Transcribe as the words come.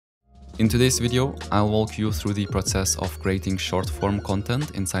In today's video, I'll walk you through the process of creating short-form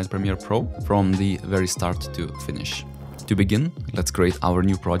content inside Premiere Pro from the very start to finish. To begin, let's create our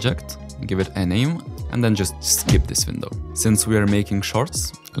new project, give it a name, and then just skip this window. Since we are making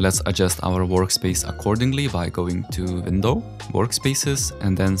shorts, let's adjust our workspace accordingly by going to Window, Workspaces,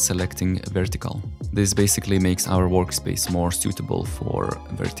 and then selecting Vertical. This basically makes our workspace more suitable for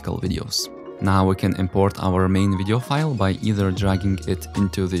vertical videos. Now we can import our main video file by either dragging it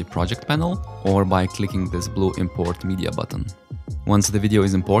into the project panel or by clicking this blue Import Media button. Once the video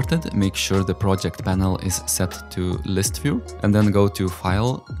is imported, make sure the project panel is set to List View and then go to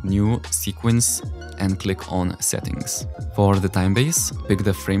File, New, Sequence and click on Settings. For the time base, pick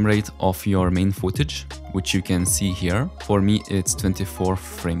the frame rate of your main footage, which you can see here. For me, it's 24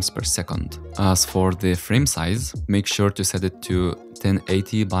 frames per second. As for the frame size, make sure to set it to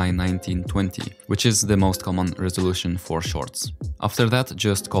 1080 by 1920, which is the most common resolution for shorts. After that,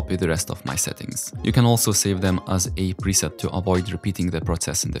 just copy the rest of my settings. You can also save them as a preset to avoid repeating the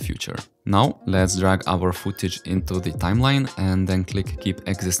process in the future. Now, let's drag our footage into the timeline and then click Keep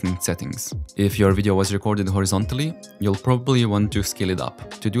Existing Settings. If your video was recorded horizontally, you'll probably want to scale it up.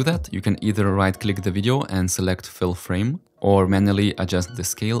 To do that, you can either right-click the video and select Fill Frame, or manually adjust the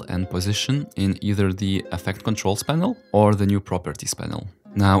scale and position in either the Effect Controls panel or the New Properties panel.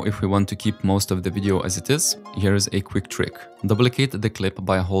 Now, if we want to keep most of the video as it is, here's a quick trick. Duplicate the clip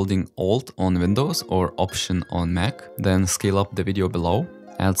by holding Alt on Windows or Option on Mac, then scale up the video below,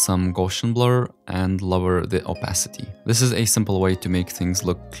 add some Gaussian blur, and lower the opacity. This is a simple way to make things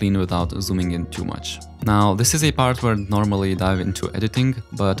look clean without zooming in too much. Now, this is a part where I normally dive into editing,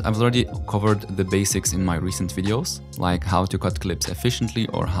 but I've already covered the basics in my recent videos, like how to cut clips efficiently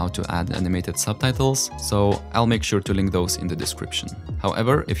or how to add animated subtitles, so I'll make sure to link those in the description.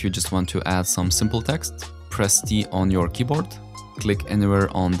 However, if you just want to add some simple text, press T on your keyboard, click anywhere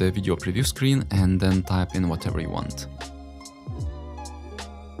on the video preview screen, and then type in whatever you want.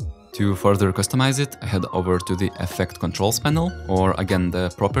 To further customize it, head over to the Effect Controls panel, or again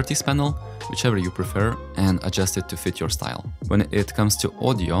the Properties panel, whichever you prefer, and adjust it to fit your style. When it comes to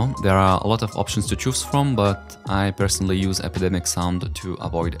audio, there are a lot of options to choose from, but I personally use Epidemic Sound to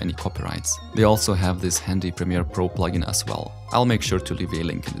avoid any copyrights. They also have this handy Premiere Pro plugin as well. I'll make sure to leave a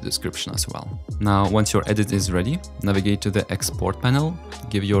link in the description as well. Now, once your edit is ready, navigate to the Export panel,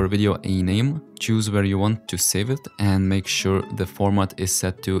 give your video a name, choose where you want to save it, and make sure the format is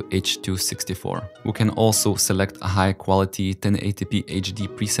set to H.264. We can also select a high-quality 1080p HD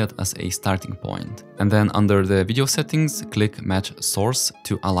preset as a starting point. And then under the video settings, click Match Source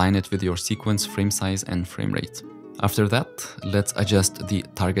to align it with your sequence, frame size, and frame rate. After that, let's adjust the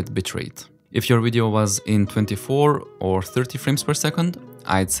target bitrate. If your video was in 24 or 30 frames per second,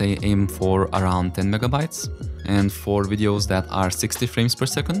 I'd say aim for around 10 megabytes. And for videos that are 60 frames per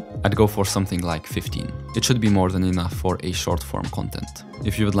second, I'd go for something like 15. It should be more than enough for a short form content.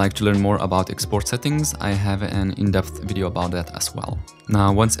 If you would like to learn more about export settings, I have an in-depth video about that as well.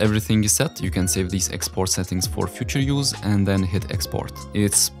 Now, once everything is set, you can save these export settings for future use and then hit export.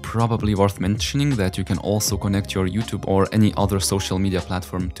 It's probably worth mentioning that you can also connect your YouTube or any other social media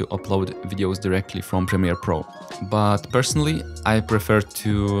platform to upload videos directly from Premiere Pro. But personally, I prefer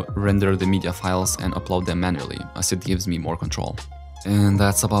to render the media files and upload them manually, as it gives me more control. And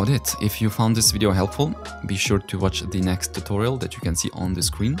that's about it. If you found this video helpful, be sure to watch the next tutorial that you can see on the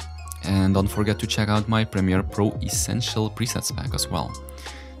screen. And don't forget to check out my Premiere Pro Essential Presets pack as well.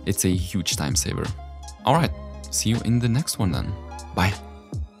 It's a huge time saver. Alright, see you in the next one then. Bye!